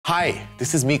Hi,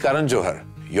 this is me, Karan Johar.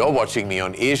 You're watching me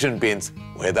on Asian Paints,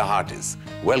 where the heart is.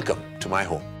 Welcome to my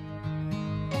home.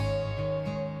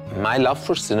 My love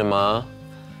for cinema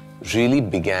really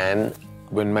began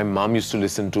when my mom used to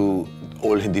listen to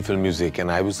old Hindi film music, and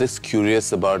I was just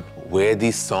curious about where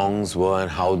these songs were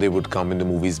and how they would come in the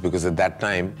movies, because at that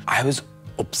time, I was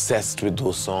obsessed with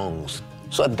those songs.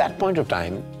 So at that point of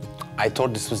time, I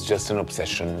thought this was just an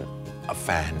obsession, a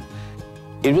fan.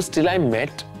 It was till I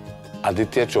met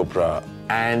Aditya Chopra,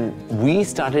 and we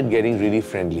started getting really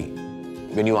friendly.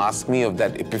 When you ask me of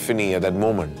that epiphany or that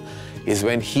moment, is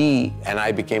when he and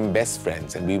I became best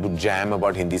friends and we would jam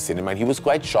about Hindi cinema. And he was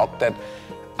quite shocked that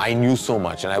I knew so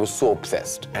much and I was so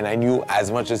obsessed. And I knew as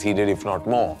much as he did, if not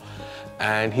more.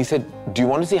 And he said, do you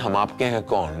want to see Hum Aapke Hain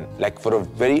Kaun? Like for a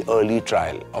very early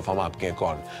trial of Hum Aapke Hain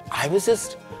Kaun. I was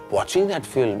just watching that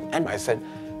film and I said,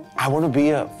 I want to be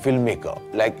a filmmaker.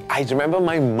 Like, I remember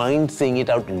my mind saying it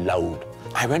out loud.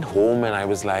 I went home and I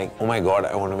was like, oh my God,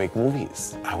 I want to make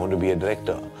movies. I want to be a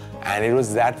director. And it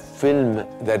was that film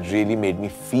that really made me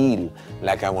feel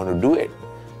like I want to do it.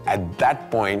 At that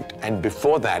point, and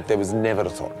before that, there was never a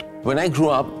thought. When I grew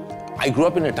up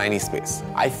in a tiny space.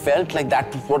 I felt like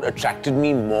that was what attracted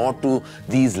me more to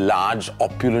these large,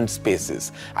 opulent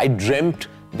spaces. I dreamt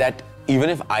that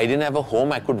even if I didn't have a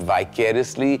home, I could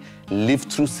vicariously live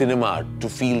through cinema to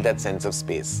feel that sense of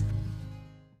space.